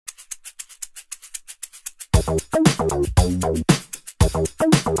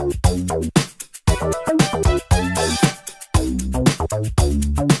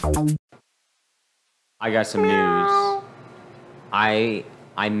I got some news.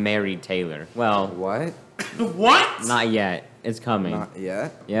 I married Taylor. Well, What? What? not yet. It's coming. Not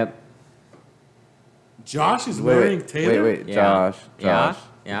yet. Yep. Josh is marrying Taylor? Wait, Yeah. Josh. Yeah?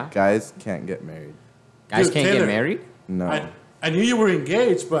 Yeah? Guys can't get married. Guys Dude, can't Taylor. get married? No. I knew you were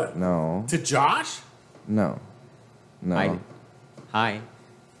engaged, but No. to Josh? No. No. Hi.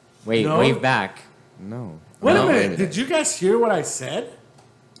 Wait, No? wave back. No. Wait No. a minute. Did you guys hear what I said?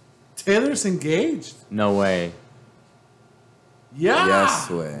 Taylor's engaged. No way. Yeah. Yes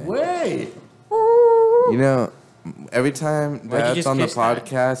way. Wait. You know, every time Why'd you Dad's just on the kiss that?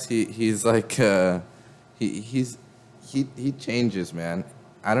 podcast, he's like he changes, man.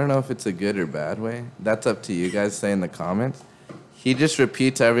 I don't know if it's a good or bad way. That's up to you guys. Say in the comments. He just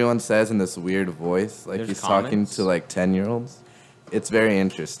repeats everyone says in this weird voice, like There's he's comments? talking to like 10-year-olds. It's very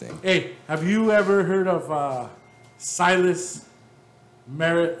interesting. Hey, have you ever heard of Silas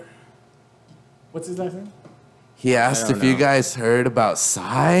Merritt? What's his last name? He asked don't if you know. guys heard about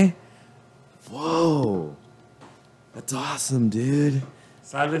Psy. Whoa, that's awesome, dude.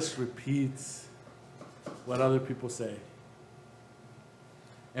 Silas repeats what other people say.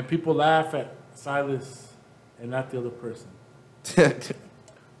 And people laugh at Silas and not the other person.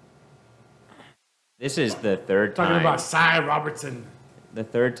 This is the third Talking time. about Cy Robertson. The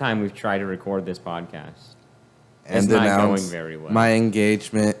third time we've tried to record this podcast. And It's not announce going very well. my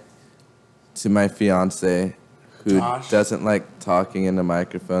engagement to my fiance, who Josh. doesn't like talking into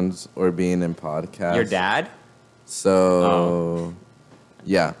microphones or being in podcasts. Your dad? So,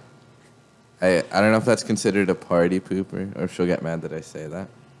 yeah. I don't know if that's considered a party pooper or if she'll get mad that I say that.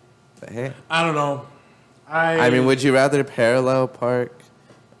 But hey. I don't know. I mean, would you rather parallel park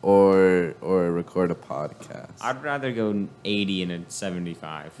or record a podcast? I'd rather go 80 and a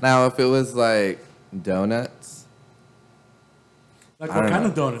 75. Now, if it was like donuts, Like I what don't kind know.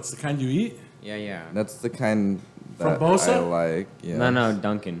 of donuts? The kind you eat? Yeah, yeah. that's the kind From that Bosa? I like. Yeah. No,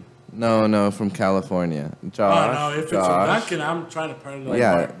 Duncan. No, from California. Josh. Oh, no. If it's Josh. from Dunkin', I'm trying to parallel.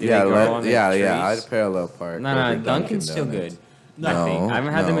 Yeah, park. Do yeah, they grow on the yeah. trees? I'd parallel park. No, over Duncan's Dunkin' still Donuts. good. No. I think. I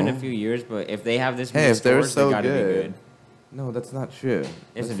haven't had them in a no. few years, but if they have this Hey, many if they're stores, so they gotta be good. good. No, that's not true.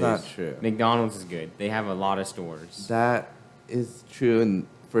 Yes, that's it not is. true. McDonald's is good. They have a lot of stores. That is true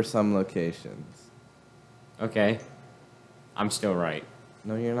for some locations. Okay. I'm still right.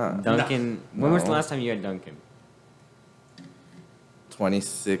 No, you're not. Duncan. When was the No. last time you had Duncan?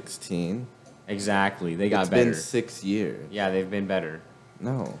 2016. Exactly. They got It's better. been 6 years. Yeah, they've been better.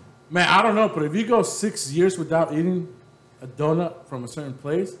 No. Man, I don't know, but if you go 6 years without eating a donut from a certain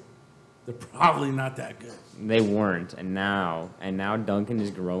place, they're probably not that good. They weren't, and now Duncan is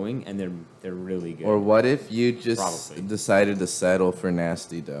growing, and they're really good. Or what if you just Probably. decided to settle for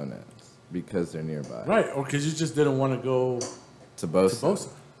nasty donuts because they're nearby? Right, or because you just didn't want to go To to Bosa. Bosa.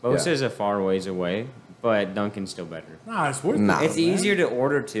 Bosa yeah. is a far ways away, but Duncan's still better. Nah, it's worth Nah. it. It's man. easier to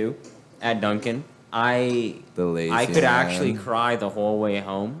order too at Duncan. The lazy I could actually man. cry the whole way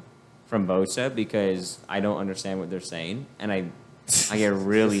home from Bosa because I don't understand what they're saying, and I get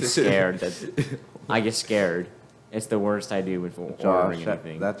really scared. I get scared. It's the worst I do with ordering Josh,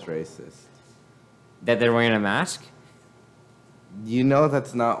 anything. that's racist. That they're wearing a mask? You know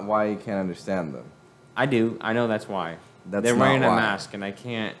that's not why you can't understand them. I do. I know that's why. That's they're not wearing a why. mask, and I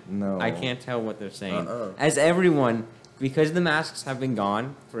can't. No. I can't tell what they're saying. Uh-uh. As everyone, because the masks have been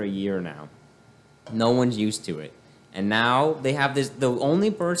gone for a year now, no one's used to it, and now they have this. The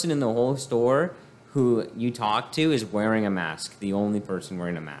only person in the whole store who you talk to is wearing a mask. The only person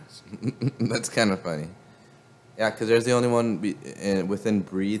wearing a mask. That's kind of funny. Yeah, because there's the only one within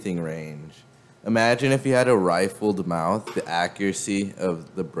breathing range. Imagine if you had a rifled mouth, the accuracy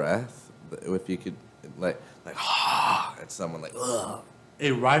of the breath. If you could, like at someone like, ugh.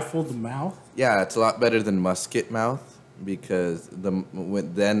 A rifled mouth? Yeah, it's a lot better than musket mouth because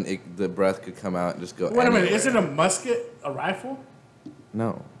the breath could come out and just go. Wait a minute, anywhere. isn't a musket a rifle?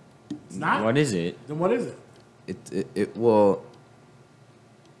 No, It's not? What is it? Then what is it? it will.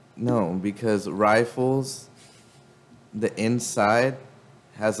 No, because rifles, the inside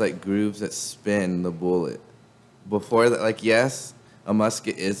has like grooves that spin the bullet. Before that, like yes, a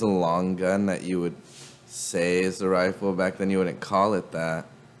musket is a long gun that you would say is a rifle. Back then, you wouldn't call it that.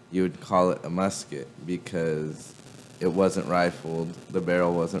 You would call it a musket because it wasn't rifled. The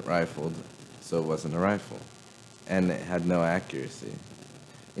barrel wasn't rifled, so it wasn't a rifle, and it had no accuracy.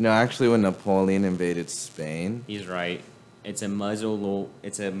 You know, actually, when Napoleon invaded Spain, He's right. It's a muzzle-loaded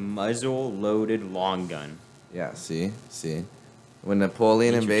long gun. yeah, see, when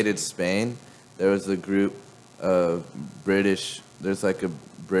Napoleon invaded Spain, there was a group British. There's like a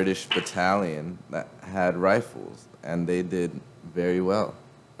British battalion that had rifles, and they did very well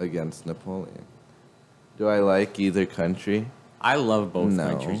against Napoleon. Do I like either country? I love both No.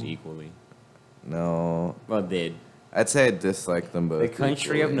 countries equally. No. Well, did. I'd say I dislike them both. The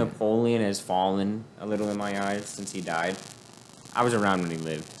country of equally. Napoleon has fallen a little in my eyes since he died. I was around when he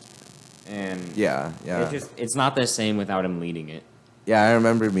lived. And Yeah, yeah. it's not the same without him leading it. Yeah, I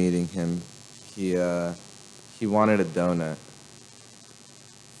remember meeting him. He wanted a donut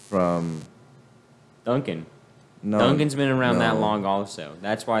from Duncan. no. Duncan's been around that no. long also.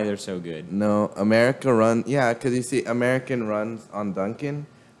 That's why they're so good. No, America run. Yeah, because you see, American runs on Duncan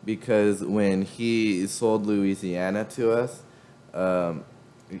because when he sold Louisiana to us,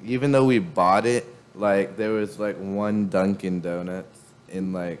 even though we bought it, like there was like one Dunkin' Donuts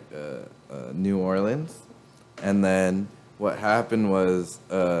in like New Orleans, and then what happened was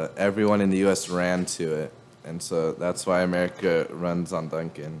everyone in the U.S. ran to it, and so that's why America runs on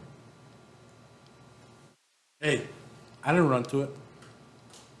Dunkin'. Hey, I didn't run to it.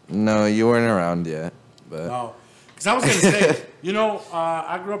 No, you weren't around yet, but No, because I was gonna say, you know,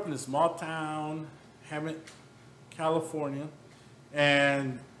 I grew up in a small town, Hammett, California,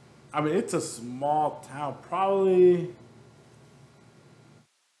 and I mean it's a small town, probably.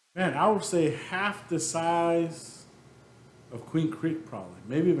 Man, I would say half the size of Queen Creek, probably,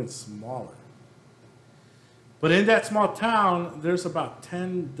 maybe even smaller. But in that small town, there's about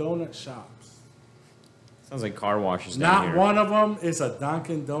 10 donut shops. Sounds like car washes down Not here. one of them is a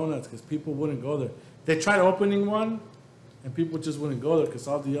Dunkin' Donuts because people wouldn't go there. They tried opening one, and people just wouldn't go there because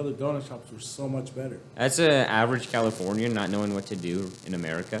all the other donut shops were so much better. That's an average Californian not knowing what to do in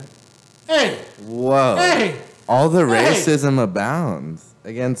America. Hey, whoa. hey, All the Hey! racism abounds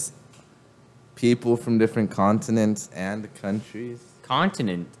against people from different continents and countries.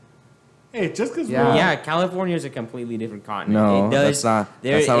 Continent. hey! Just because Yeah. Yeah, California is a completely different continent. No, it does, that's not-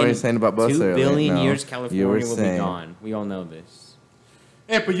 there that's not what in you're saying about both 2 earlier. billion No, years, you California were will be saying- gone. We all know this.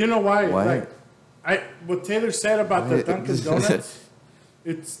 Hey, but you know why? What? Like, what Taylor said about the What? Dunkin' Donuts,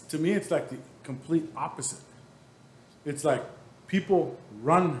 it's to me, it's like the complete opposite. It's like people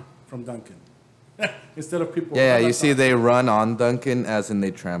run from Dunkin' instead of people. Yeah, run you up see, Dunkin'. they run on Duncan as in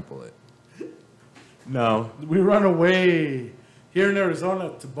they trample it. No. We run away here in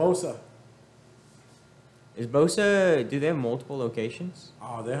Arizona to Bosa. Is Bosa, do they have multiple locations?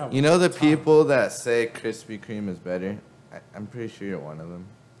 Oh, they have. You know the a ton. people that say Krispy Kreme is better? I'm pretty sure you're one of them.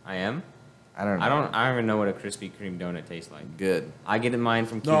 I am? I don't know. I don't even know what a Krispy Kreme donut tastes like. Good. I get mine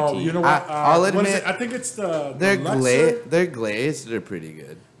from QT. No, you know what? I'll what is admit, it? I think it's the They're Luxor. they're glazed. They're pretty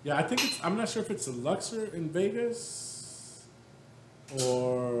good. Yeah, I think it's. I'm not sure if it's the Luxor in Vegas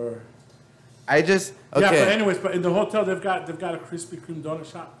or. I just okay. Yeah, but anyways, but in the hotel they've got a Krispy Kreme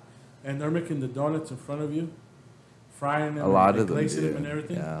donut shop, and they're making the donuts in front of you, frying them, a lot and of them glazing do. them and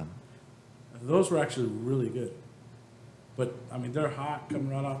everything. Yeah. Those were actually really good. But I mean, they're hot, coming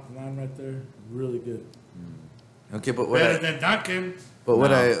right off the line right there. Really good. Okay, but what Better I, than Dunkin'. but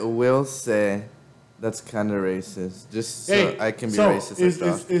what No. I will say, that's kind of racist. Just so Hey, I can be so racist.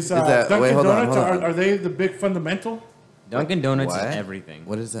 is like Doc. Dunkin' wait, hold on, Donuts? hold on. Are they the big fundamental? Dunkin' Donuts What? is everything.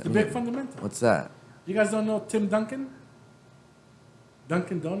 What does that The mean? big fundamental. What's that? You guys don't know Tim Duncan?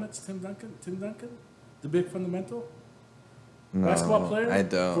 Dunkin' Donuts, Tim Duncan, the big fundamental No, basketball player I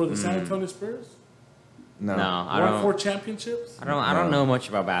don't. for the San Antonio Spurs. No. No, I Won 4 don't. championships. I don't know much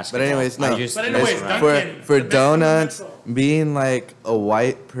about basketball. anyways, no. I just, But anyways, It's Dunkin', for the big donuts fundamental. being like a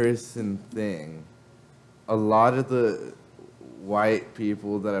white person thing, a lot of the white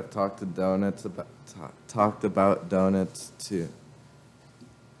people that I've talked to donuts about talked about donuts too.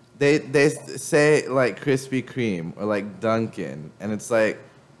 They say like Krispy Kreme or like Dunkin', and it's like,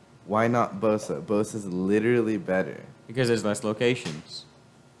 why not Bosa? Bosa's literally better. because there's less locations.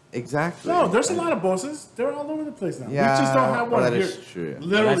 Exactly. No, there's a lot of bosses. They're all over the place now. Yeah, we just don't have one that here. is true.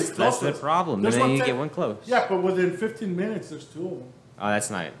 Literally, That's close the to us. problem. There's Then you one get one close. Yeah, but within 15 minutes, there's 2 of them. Oh, that's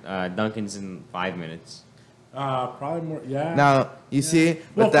not. Dunkin's in 5 minutes. Probably more. Yeah. Now you see,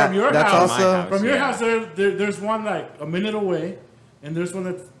 Well, but that from your that's house- My also house. From your Yeah. house, there's one like a minute away, and there's one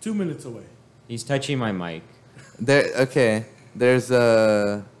that's 2 minutes away. He's touching my mic. there. Okay, there's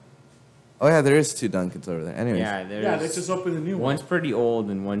a. Oh yeah, there is 2 Dunkins over there. Anyways, Yeah, there's. Yeah, they just opened a new one. One's pretty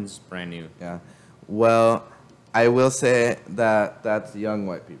old and one's brand new. yeah. Well, I will say that that's young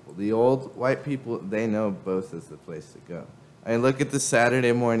white people. The old white people, they know Bosa is the place to go. I mean, look at the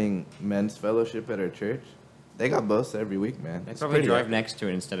Saturday morning men's fellowship at our church. They got Bosa every week, man. They It's probably pretty drive epic. next to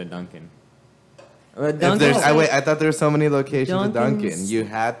it instead of Dunkin'. If there's, I thought there were so many locations of Dunkin'. Dunkin's- You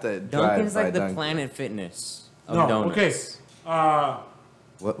had to drive Dunkin's by like the Dunkin'. Planet Fitness of No, donuts. okay.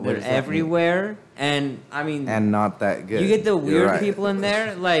 What They're does that mean? everywhere, and I mean, And not that good. you get the You're weird right. people in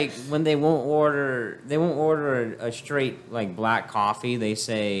there, like when they won't order a straight like black coffee. They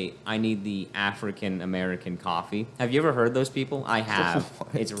say, "I need the African American coffee." Have you ever heard those people? I have.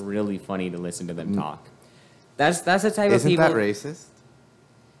 What? It's really funny to listen to them talk. That's the type of Isn't people. that racist?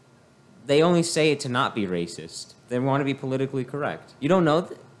 They only say it to not be racist. They want to be politically correct. You don't know?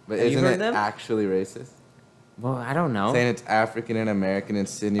 But Have you isn't heard it them? actually racist? Well, I don't know. Saying it's African and American,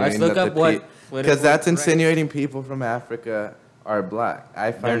 insinuating look that up what because politically that's correct- insinuating people from Africa are black. I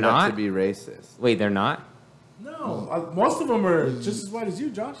They're find that not? to be racist. Wait, they're not? No, most of them are just as white as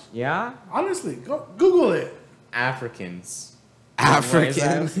you, Josh. Yeah? Honestly, go Google it. Africans.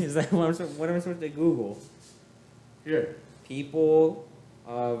 Africans. Is that what am I supposed to Google? Here. People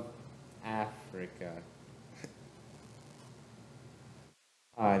of Africa.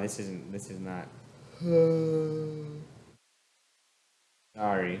 This is not.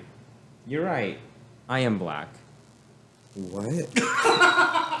 Sorry. You're right. I am black. What?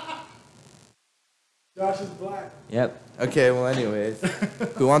 Josh is black. Yep. Okay, well, anyways,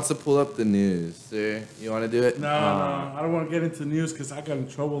 who wants to pull up the news, sir? You want to do it? No, I don't want to get into news because I got in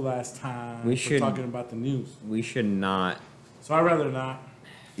trouble last time We for should- talking about the news. We should not. So I'd rather not.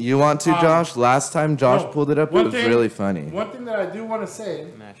 You want to, Josh? Last time Josh No, pulled it up, it one was thing- really funny. One thing that I do want to say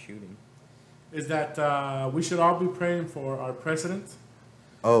Mass shooting. is that we should all be praying for our president,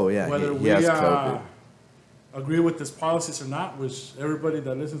 Oh, yeah, whether he we has COVID. agree with his policies or not, which everybody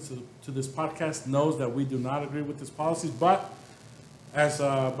that listens to this podcast knows that we do not agree with his policies. But as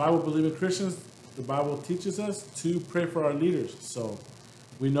Bible-believing Christians, the Bible teaches us to pray for our leaders. So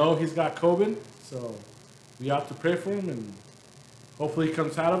we know he's got COVID, so we ought to pray for him, and hopefully he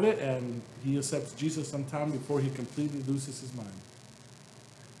comes out of it and he accepts Jesus sometime before he completely loses his mind.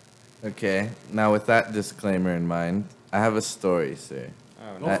 Okay, now with that disclaimer in mind, I have a story, sir.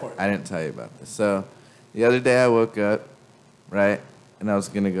 Oh, Go no. for it. I didn't tell you about this. So, the other day I woke up, right, and I was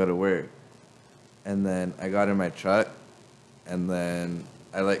gonna go to work, and then I got in my truck, and then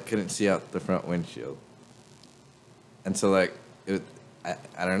I couldn't see out the front windshield, and so I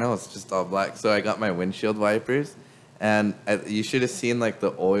don't know, it's just all black. So I got my windshield wipers, and you should have seen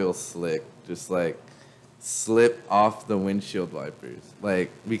the oil slick just slip off the windshield wipers,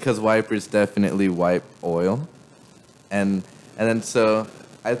 because wipers definitely wipe oil, and then so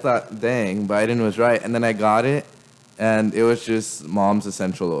I thought, dang, Biden was right. And then I got it, and it was just Mom's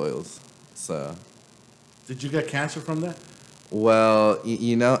essential oils. So, Did you get cancer from that? well,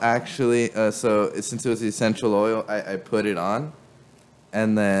 actually, so since it was the essential oil, I put it on.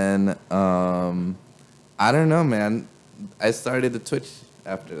 And then, I don't know, man. I started to twitch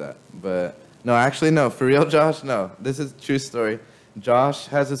after that. But, no, actually, no. For real, Josh, no. This is a true story. Josh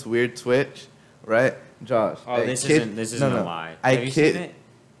has this weird twitch, right? Josh. Oh, this isn't a lie. I Have you kid- seen it?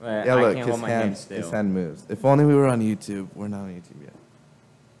 Yeah, I look, can't his hold my hand hand, still. his hand moves. If only we were on YouTube. We're not on YouTube yet.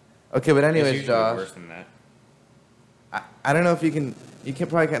 Okay, but It's anyways, usually Josh, worse than that. I don't know if you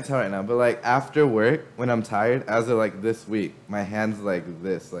probably can't tell right now, but after work, when I'm tired, as of this week, my hand's like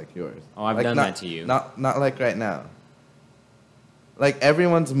this, like yours. Oh, I've done that to you. Not like right now.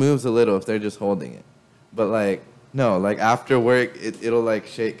 Everyone's moves a little if they're just holding it. But no, after work, it'll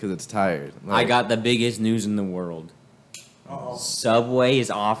shake because it's tired. I got the biggest news in the world. Uh-oh. Subway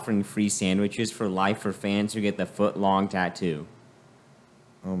is offering free sandwiches for life for fans who get the foot-long tattoo.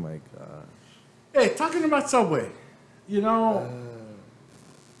 Oh my gosh. Hey, talking about Subway,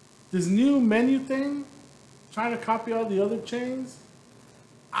 this new menu thing, trying to copy all the other chains,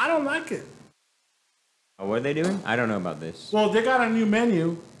 I don't like it. Oh, what are they doing? I don't know about this. Well, they got a new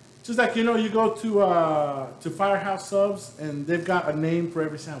menu. Just you go to Firehouse Subs and they've got a name for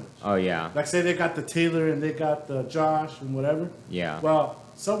every sandwich. Oh, yeah. Say they got the Taylor and they got the Josh and whatever. Yeah. Well,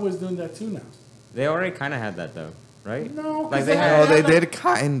 Subway's doing that too now. They already kind of had that, though, right? No, 'cause Like, they they had- Oh, they Yeah, did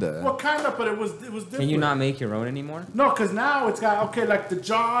kinda. Well, kind of, but it was different. Can you not make your own anymore? No, because now it's got the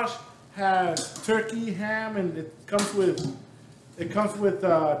Josh has turkey, ham, and it comes with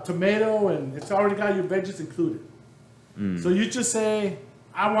tomato, and it's already got your veggies included. So you just say,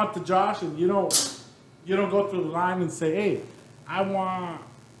 I want the Josh, and you don't go through the line and say, hey, I want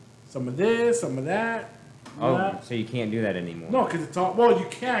some of this, some of that. Oh, that. so you can't do that anymore. No, because it's all, well, you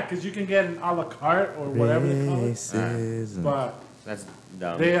can't, because you can get an a la carte or whatever they call it. Racism. But That's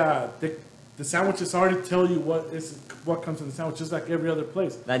dumb. the sandwiches already tell you what comes in the sandwich, just like every other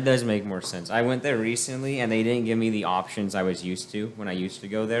place. That does make more sense. I went there recently, and they didn't give me the options I was used to when I used to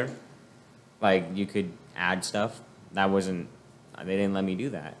go there. You could add stuff. That wasn't... They didn't let me do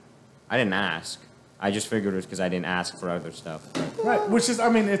that. I didn't ask. I just figured it was because I didn't ask for other stuff. Right, which is,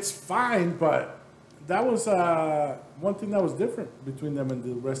 it's fine, but that was one thing that was different between them and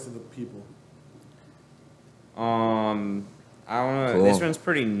the rest of the people. I don't know. Cool. This one's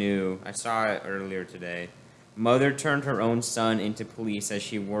pretty new. I saw it earlier today. Mother turned her own son into police as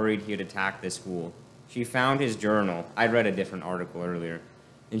she worried he'd attack the school. She found his journal. I read a different article earlier.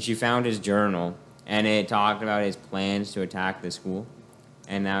 And she found his journal, and it talked about his plans to attack the school.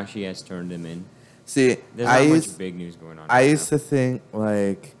 And now she has turned him in. See, There's I not used much big news going on. I right used now. to think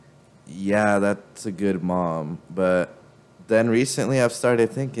like, yeah, that's a good mom, but then recently I've started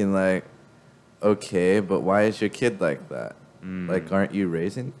thinking like, okay, but why is your kid like that? Like, aren't you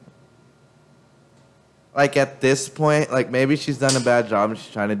raising? Like at this point, like maybe she's done a bad job and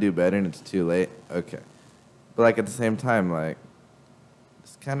she's trying to do better and it's too late. Okay, but like at the same time, like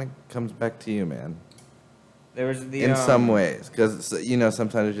this kind of comes back to you, man. There was the In some ways, because you know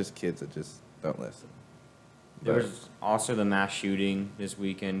sometimes it's just kids that just don't listen. There But- was also the mass shooting this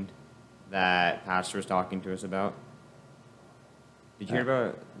weekend that Pastor was talking to us about. Did you hear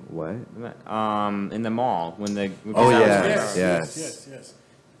about What? in the mall when the Oh, because that was- yeah. Yes, yes. yes, yes.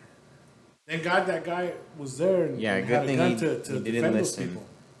 Thank God that guy was there and, Yeah, and good had a thing gun he to didn't defend those listen. people.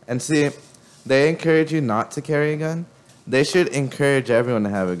 And see, they encourage you not to carry a gun. They should encourage everyone to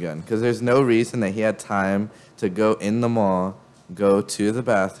have a gun because there's no reason that he had time to go in the mall, go to the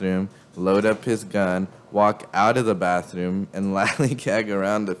bathroom, load up his gun, walk out of the bathroom, and lollygag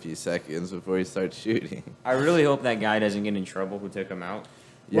around a few seconds before he starts shooting. I really hope that guy doesn't get in trouble who took him out.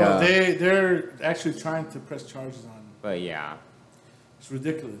 Well, they're actually trying to press charges on him. But yeah, It's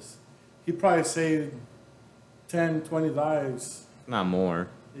ridiculous. He probably saved 10, 20 lives. not more.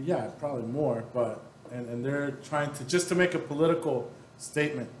 Yeah, probably more. But and they're trying to just to make a political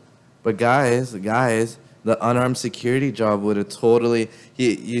statement. But guys, the unarmed security job would have totally.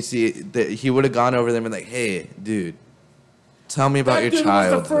 He would have gone over them and like, hey, dude, tell me about That your dude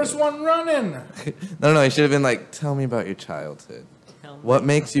childhood. was the first one running. No, he should have been like, tell me about your childhood. What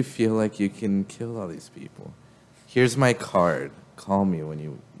makes you feel like you can kill all these people? Here's my card. Call me when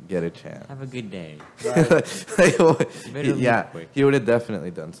you get a chance. Have a good day. Right. Yeah, leave quick. he would have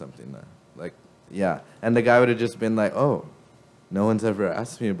definitely done something though. Like, yeah, and the guy would have just been like, "Oh, no one's ever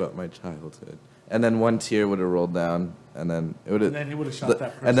asked me about my childhood," and then one tear would have rolled down, and then it would have. And then he would have shot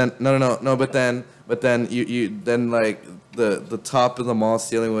that person. And then no, but then you then like the top of the mall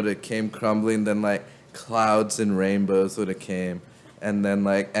ceiling would have came crumbling. Then like clouds and rainbows would have came. And then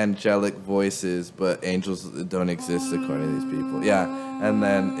like angelic voices, but angels don't exist according to these people. Yeah, and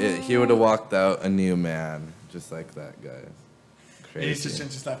then he would have walked out a new man, just like that, guys. And he's just Crazy.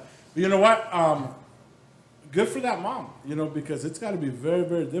 changed his life. But you know what? Good for that mom. You know, because it's got to be very,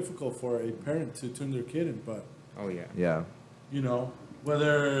 very difficult for a parent to turn their kid in. But Oh yeah. Yeah, you know,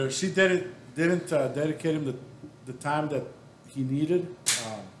 whether she didn't dedicate him the time that he needed,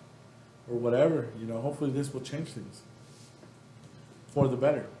 or whatever. You know, hopefully this will change things for the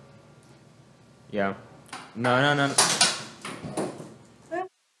better. Yeah. No.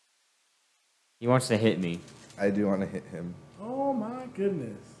 He wants to hit me. I do want to hit him. Oh my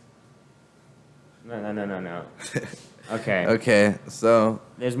goodness. No. Okay. Okay, so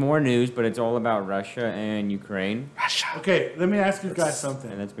There's more news, but it's all about Russia and Ukraine, Okay, let me ask you guys and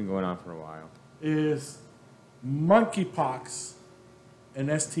something. that's been going on for a while. Is monkeypox an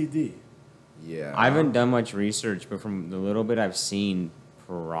STD? yeah, I haven't done much research, but from the little bit I've seen,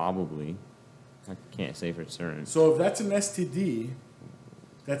 probably. I can't say for certain. So if that's an STD,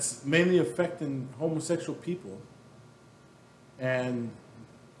 that's mainly affecting homosexual people, and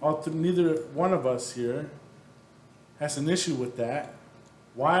neither one of us here has an issue with that,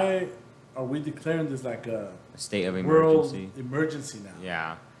 why are we declaring this like a A state of world emergency. emergency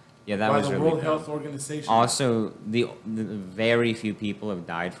now? Yeah, that by was the really World dumb. Health Organization. Also, the very few people have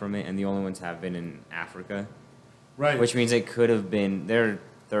died from it, and the only ones have been in Africa, right. which means it could have been their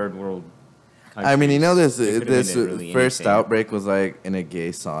third world. I mean, you know, countries. It could have this been really first anything. outbreak was like in a gay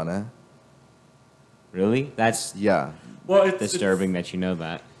sauna. Really? That's Yeah, well, it's disturbing that you know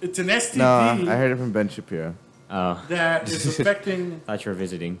that. It's an STD no, I heard it from Ben Shapiro. Oh, that is affecting. thought you were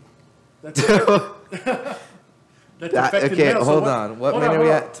visiting. That's affecting Okay, males. So hold on. What minute are we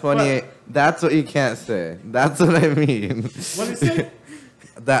at? 28. That's what you can't say. That's what I mean. What is it?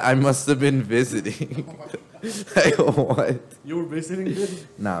 That I must have been visiting. Like, what? You were visiting, dude?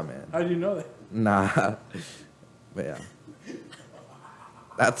 Nah, man. How do you know that? Nah. But yeah.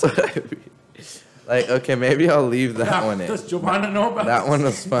 That's what I mean. Like, okay, maybe I'll leave that one in. Does Giovanna know about That this? one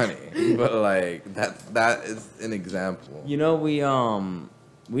was funny. But like that is an example. You know, we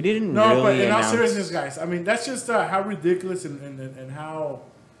didn't No, really but in all announce. seriousness, guys, I mean, that's just how ridiculous and how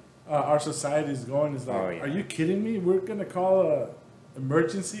our society is going. Is like, Oh, yeah. are you kidding me? We're going to call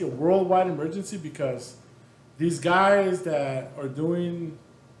emergency, a worldwide emergency, because these guys that are doing,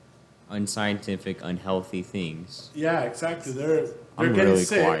 Unscientific, unhealthy things. yeah, exactly. They're I'm getting really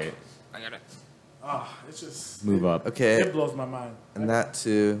sick. quiet. I gotta It's just move up. Okay, It blows my mind. and that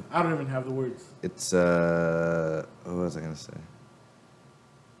too. I don't even have the words. It's what was I gonna say?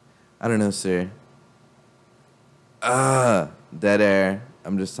 I don't know, sir. Dead air.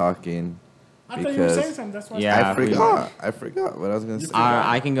 I'm just talking. I thought you were Because- saying something. That's why. Yeah. I forgot what I was gonna say.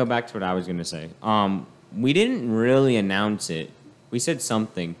 I can go back to what I was gonna say. We didn't really announce it. We said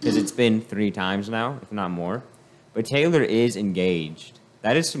something because it's been 3 times now, if not more. But Taylor is engaged.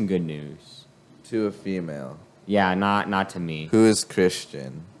 That is some good news. To a female Yeah, not to me. who is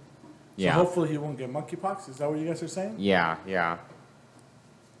Christian. So Yeah, hopefully he won't get monkeypox. Is that what you guys are saying? yeah.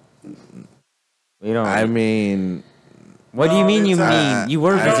 We don't. I mean, what do you mean? You mean you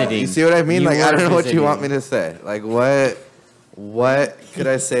were visiting? You see what I mean? You Like, I were don't know what you want me visiting. to say. Like, what could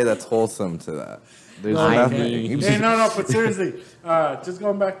I say that's wholesome to that? There's I nothing. mean- Hey, no, but seriously, just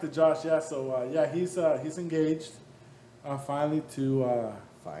going back to Josh. Yeah, so he's engaged. Finally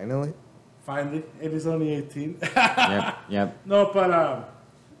Finally, finally, it is only 18. Yep. No, but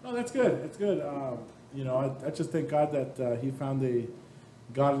no, that's good. It's good. You know, I just thank God that he found a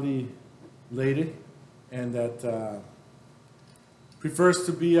godly lady, and that prefers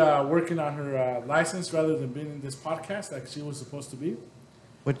to be working on her license rather than being in this podcast like she was supposed to be.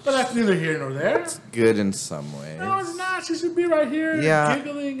 which But that's neither here nor there. is good in some ways. No, it's not. She should be right here, Yeah.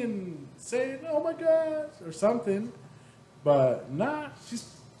 giggling and saying, "Oh my gosh," or something. But nah, she's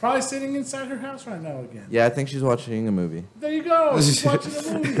probably sitting inside her house right now again. Yeah, I think she's watching a movie. There you go. She's watching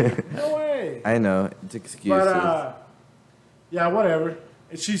a movie. No way. I know it's excuses. But yeah, whatever.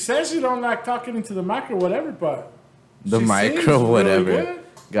 And she says she don't like talking into the mic or whatever, but the she micro, sings really whatever. good.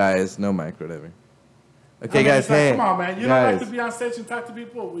 Guys, no micro, whatever. I Okay, mean, guys, it's like, hey, come on, man. You guys, don't like to be on stage and talk to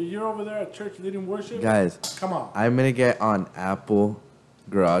people. You're over there at church leading worship. guys, Come on. I'm gonna get on Apple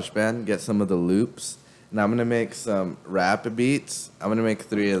GarageBand, get some of the loops, and I'm gonna make some rap beats. I'm gonna make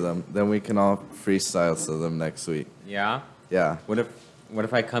 3 of them. Then we can all freestyle to them next week. Yeah. Yeah. What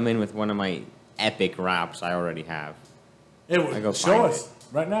if I come in with one of my epic raps I already have? It I go would show find us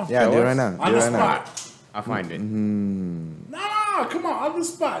right now. Yeah, Show do it us. right now. On Do it the right now. spot. I'll find it. No, come on, on the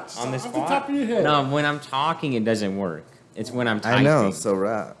spot. Just On the off spot? the top of your head. No, when I'm talking, it doesn't work. It's when I'm typing. I know, so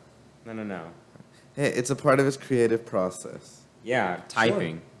rap. No. Hey, it's a part of his creative process. Yeah,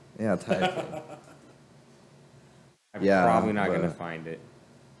 typing. Yeah, typing. I'm Yeah, probably not gonna but- find it.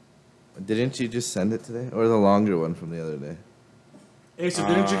 Didn't you just send it today? Or the longer one from the other day? Hey, so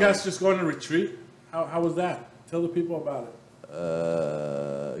didn't you guys just go on a retreat? How was that? Tell the people about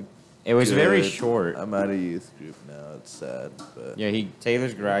it. It was very Good. short. I'm out of youth group now. It's sad, but Yeah,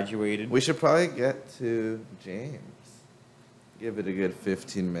 Taylor's graduated. we should probably get to James. Give it a good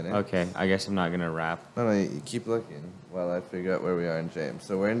 15 minutes. Okay, I guess I'm not gonna rap. No, you keep looking while I figure out where we are in James.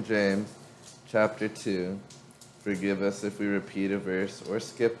 So we're in James, chapter 2. Forgive us if we repeat a verse or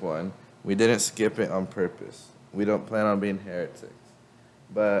skip one. We didn't skip it on purpose. We don't plan on being heretics.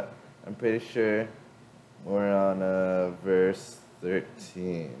 But I'm pretty sure we're on verse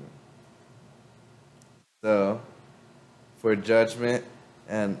 13. So, for judgment,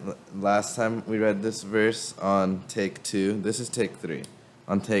 and last time we read this verse on take 2. This is take 3.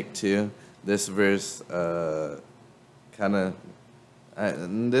 On take 2, this verse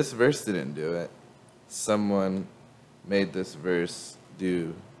this verse didn't do it. Someone made this verse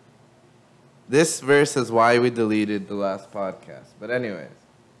do. This verse is why we deleted the last podcast. But anyways,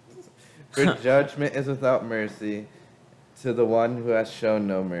 for judgment is without mercy to the one who has shown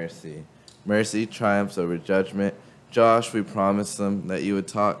no mercy. Mercy triumphs over judgment. Josh, we promised them that you would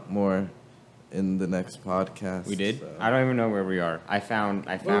talk more in the next podcast. We did. so- I don't even know where we are. I found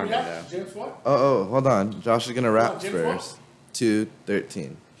Where it we though. at? James what? Oh, hold on. Josh is gonna rap James what? first.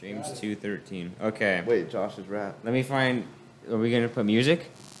 2:13. James 2:13. Okay. Wait, Josh's rap. Let me find. Are we gonna put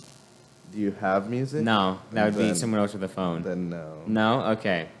music? Do you have music? No, that would be Then- someone else with a phone. Then no. No.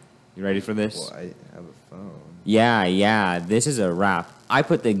 Okay. You ready for this? Well, I have a phone. Yeah. This is a rap. I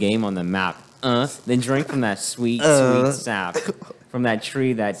put the game on the map. Then drank from that sweet sap from that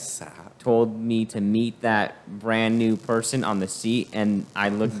tree that told me to meet that brand new person on the seat. And I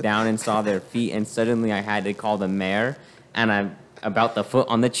looked down and saw their feet, and suddenly I had to call the mayor. And I'm about the foot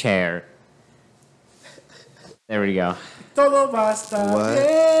on the chair. There we go. Todo va a estar What?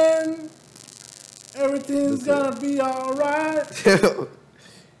 bien. Everything's That's gonna be alright.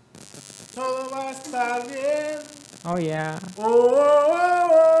 Todo va a estar bien. Oh yeah.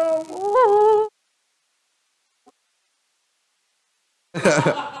 Oh, oh,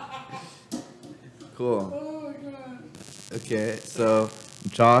 Cool. oh, oh my God. Okay, so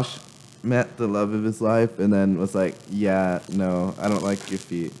Josh met the love of his life and then was like, yeah, no, I don't like your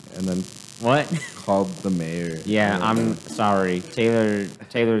feet. And then What? called the mayor. Yeah, I don't know. I'm sorry.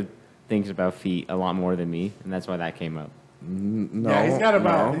 Taylor thinks about feet a lot more than me, and that's why that came up. No, Yeah, he's got no.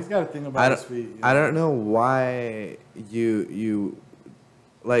 a thing I about his don't, feet. I don't know why you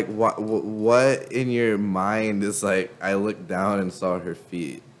like what in your mind is like I looked down and saw her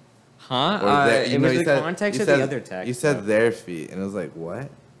feet. Huh? Or their- It was the context you of said- the other text. You said though. their feet, and I was like,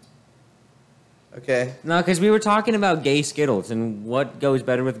 what? Okay. No, because we were talking about gay Skittles, and what goes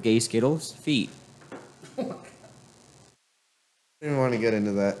better with gay Skittles? Feet. I don't even want to get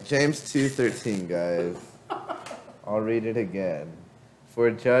into that. James 2:13, guys. I'll read it again. For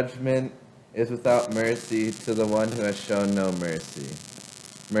judgment is without mercy to the one who has shown no mercy.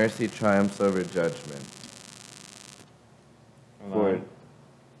 Mercy triumphs over judgment. Hold For on.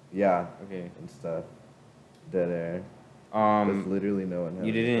 yeah, Okay. and stuff. Dead air. There's Um, literally no one.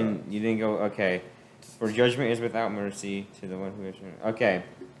 you didn't go. Okay. For judgment is without mercy to the one who has shown. Okay.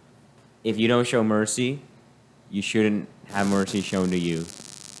 If you don't show mercy, you shouldn't have mercy shown to you.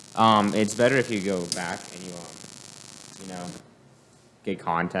 It's better if you go back and you get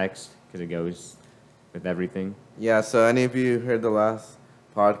context because it goes with everything. Yeah, so any of you heard the last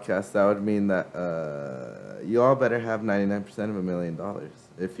podcast, that would mean that you all better have 99% of $1 million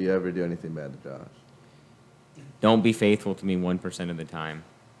if you ever do anything bad to Josh. Don't be faithful to me 1% of the time.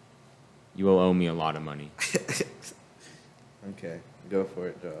 You will owe me a lot of money. Okay, go for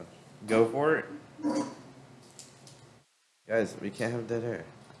it, Josh. Go for it. Guys, we can't have dead air.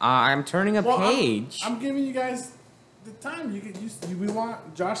 I'm turning a Well, page. I'm giving you guys the time. We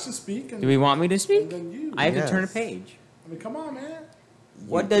want Josh to speak, and Do we want me to speak? and then you. I have to turn a Yes. page. I mean, come on, man.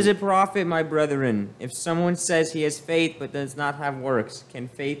 What does it profit, my brethren, if someone says he has faith but does not have works? Can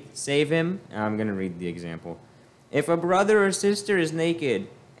faith save him? I'm going to read the example. If a brother or sister is naked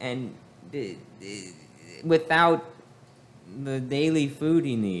and without the daily food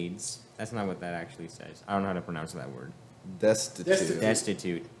he needs, that's not what that actually says. I don't know how to pronounce that word. Destitute.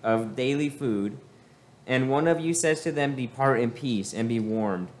 Destitute of daily food, and one of you says to them, depart in peace and be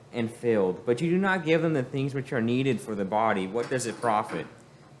warmed and filled, but you do not give them the things which are needed for the body, what does it profit?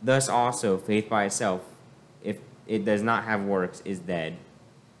 Thus also, faith by itself, if it does not have works, is dead.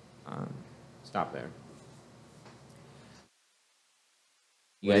 Stop there.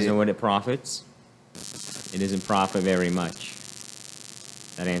 You guys know what it profits? It doesn't profit very much.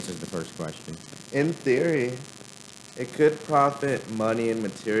 That answers the first question. In theory, it could profit money and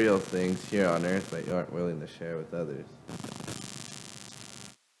material things here on earth that you aren't willing to share with others.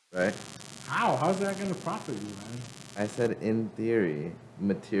 Right? How? How's that going to profit you, man? I said in theory,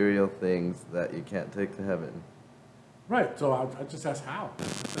 material things that you can't take to heaven. Right. So I just asked how.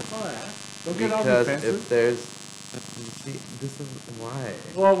 That's all I asked. Don't get all Because defensive. if there's... See, this is why.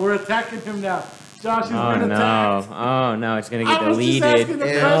 Well, we're attacking him now. Josh has Oh been no! attacked. Oh no! It's gonna get I was just deleted. asking a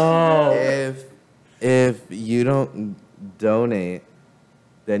If, question. if you don't donate,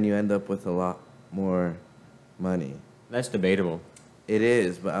 then you end up with a lot more money. That's debatable. It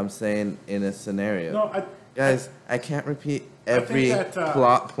is, but I'm saying in a scenario. No, Guys, I can't repeat every that,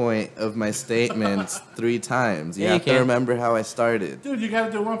 plot point of my statements 3 times. You Yeah, you have to can. remember how I started. dude, you got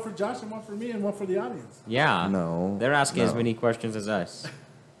to do one for Josh and one for me and one for the audience. Yeah. No. They're asking as no. many questions as us.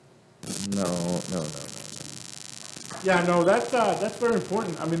 No. Yeah, no, that's very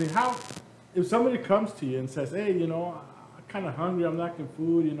important. I mean, how if somebody comes to you and says, "Hey, I'm kind of hungry. I'm lacking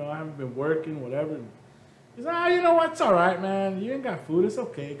food. I haven't been working, whatever." He's like, you know what? It's all right, man. You ain't got food. It's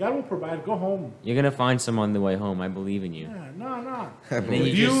okay. God will provide. Go home. You're gonna find some on the way home. I believe in you. Yeah, no. And then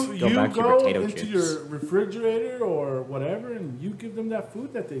If you just go back to your potato into chips. your refrigerator or whatever, and you give them that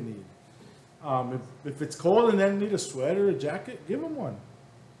food that they need. If it's cold and they need a sweater, a jacket, give them one.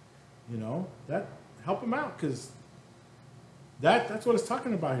 That help them out because that's what it's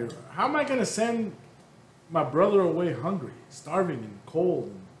talking about here. How am I going to send my brother away hungry, starving, and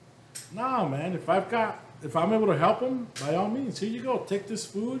cold? Nah, man. If I'm able to help him, by all means, here you go. Take this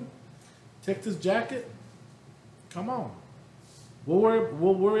food, take this jacket. Come on. We'll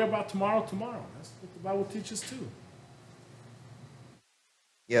worry about tomorrow. That's what the Bible teaches too.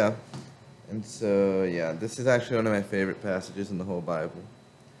 Yeah. And so, yeah, this is actually one of my favorite passages in the whole Bible.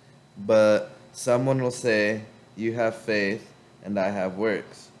 But someone will say, you have faith and I have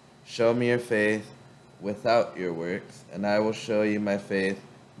works. Show me your faith without your works, and I will show you my faith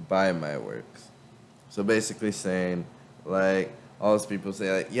by my works. So basically saying, like, all those people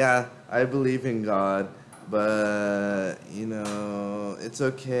say, like, yeah, I believe in God, but, it's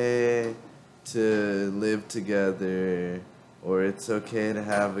okay to live together, or it's okay to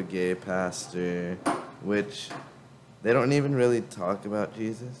have a gay pastor, which they don't even really talk about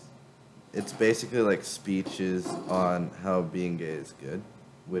Jesus. It's basically like speeches on how being gay is good,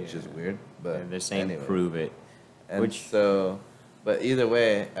 which is Yeah. weird. But And they're saying anyway. prove it. And Which- so, but either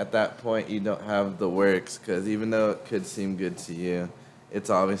way, at that point, you don't have the works because even though it could seem good to you, it's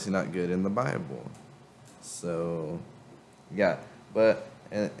obviously not good in the Bible. So, yeah. But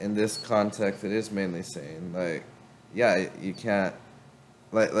in this context, it is mainly saying like, yeah, you can't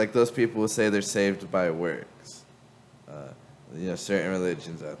like those people will say they're saved by works. Certain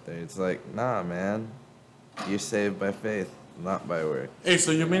religions out there, it's like, nah, man, you're saved by faith, not by work. Hey,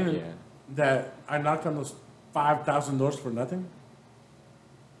 so you mean Yeah. that I knocked on those 5,000 doors for nothing?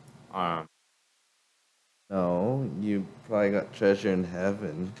 No, you probably got treasure in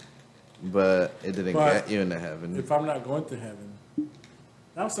heaven, but it didn't But get you into heaven. If I'm not going to heaven,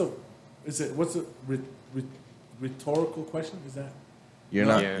 that's what's a rhetorical question? Is that? You're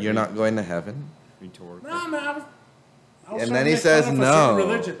No. not. Yeah, you're not going to heaven. Rhetorical. No, man. I was And trying then to he make says fun of a certain no.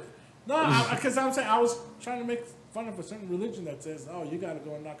 religion. No, because I'm saying I was trying to make fun of a certain religion that says, "Oh, you got to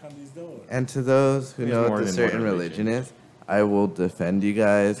go and knock on these doors." And to those who There's know more what the than one certain religion. religion is, I will defend you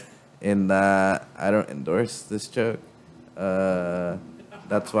guys in that I don't endorse this joke.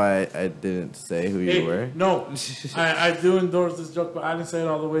 That's why I didn't say who you Hey, were. no, I do endorse this joke, but I didn't say it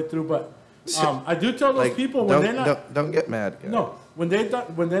all the way through. But I do tell those people when they're not. don't get mad, guys. No, when they Get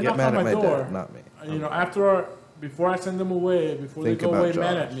knock mad on at my my door, dad, not me. before I send them away, before Think they go about away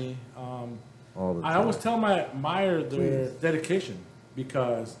mad Josh. at me, All the I always time. admire their dedication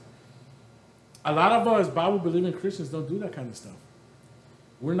because a lot of us Bible believing Christians don't do that kind of stuff.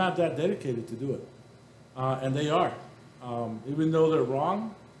 We're not that dedicated to do it, and they are. Even though they're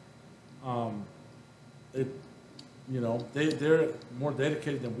wrong, they're more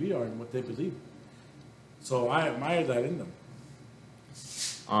dedicated than we are in what they believe. So I admire that in them.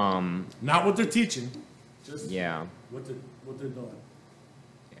 Not what they're teaching, just Yeah. what they're doing.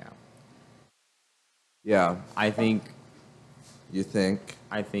 Yeah. Yeah, I think you think?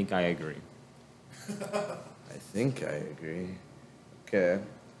 I agree. I think I agree. Okay.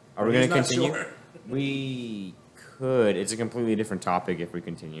 Are we He's going to not continue? sure. We could. It's a completely different topic if we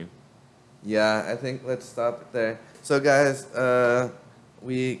continue. Yeah, I think let's stop it there. So, guys,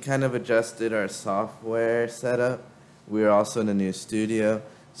 we kind of adjusted our software setup. We're also in a new studio,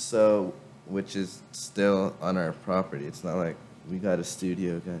 which is still on our property. It's not like we got a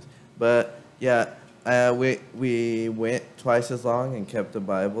studio, guys. But yeah, we went twice as long and kept the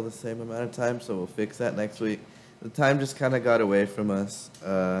Bible the same amount of time. So we'll fix that next week. The time just kind of got away from us.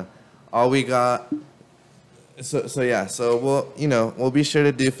 All we got. So we'll be sure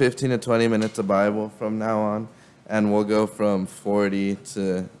to do 15 to 20 minutes of Bible from now on, and we'll go from 40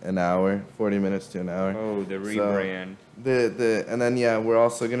 to an hour, 40 minutes to an hour. Oh, the So, rebrand. and then we're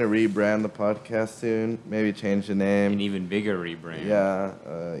also gonna rebrand the podcast soon. Maybe change the An name. even bigger rebrand.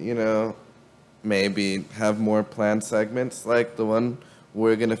 Yeah, maybe have more planned segments like the one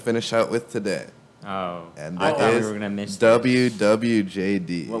we're gonna finish out with today, Oh. and I that thought we is were going to miss this.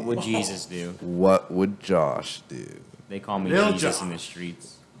 WWJD. What would Jesus do? What would Josh do? They call me Lil Jesus Josh. in the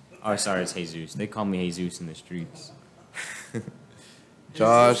streets. Oh, sorry, it's Jesus. They call me Jesus in the streets.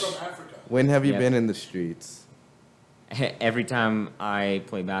 Josh, He's from Africa. when have you Yep. been in the streets? Every time I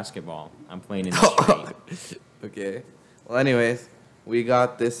play basketball, I'm playing in the street. Okay. Well, anyways, we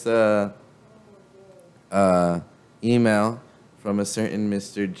got this email from a certain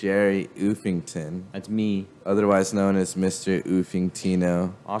Mr. Jerry Oofington, That's me. otherwise known as Mr.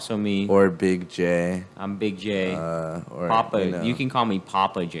 Oofingtino Also me. or Big J. I'm Big J. Or Papa. You can call me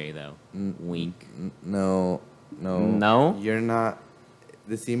Papa J, though. Wink. No. No? You're not.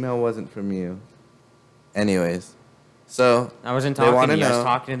 This email wasn't from you. Anyways, so I wasn't They talking wanna to you. I was know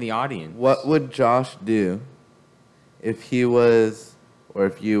talking to the audience. what would Josh do if he was, or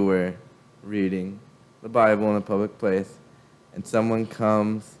if you were, reading the Bible in a public place, and someone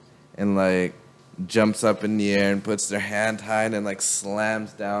comes and like jumps up in the air and puts their hand high and like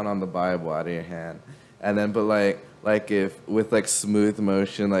slams down on the Bible out of your hand, and then but like if with like smooth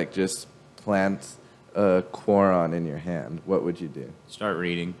motion like just plants a Quran in your hand, what would you do Start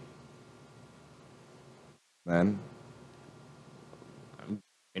reading. then?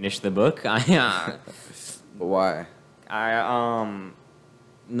 Finish the book. I But why?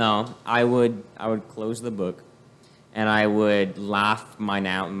 no. I would close the book, and I would laugh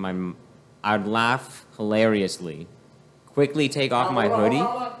I would laugh hilariously. Quickly take off my hoodie.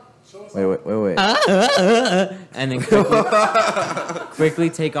 Hold on. Show us. Wait. And then quickly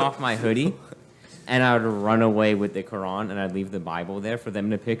take off my hoodie, and I would run away with the Quran, and I'd leave the Bible there for them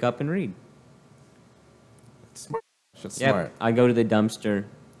to pick up and read. Smart. That's Yep. smart. I'd go to the dumpster,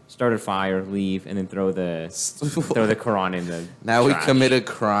 start a fire, leave, and then throw the Quran in the Now we trash. commit a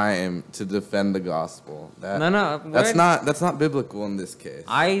crime to defend the gospel. No, That's not biblical in this case.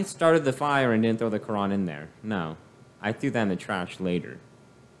 I started the fire and didn't throw the Quran in there. No, I threw that in the trash later.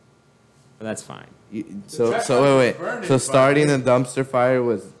 But that's fine. So trash wait. burning, So but- starting a dumpster fire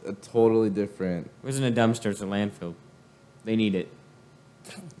was a totally different. It wasn't a dumpster; it's a landfill. They need it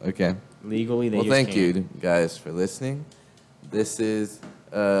Okay. legally. They Well, just thank can't. you guys for listening. This is.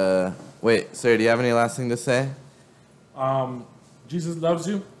 Wait, sir. Do you have any last thing to say? Jesus loves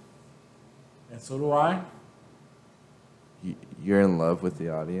you, and so do I. You're in love with the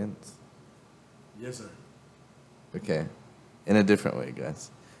audience. Yes, sir. Okay. In a different way, guys.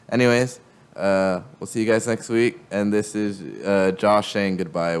 Anyways, we'll see you guys next week. And this is Josh saying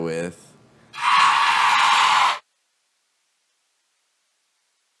goodbye with.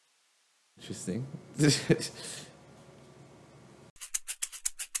 Interesting.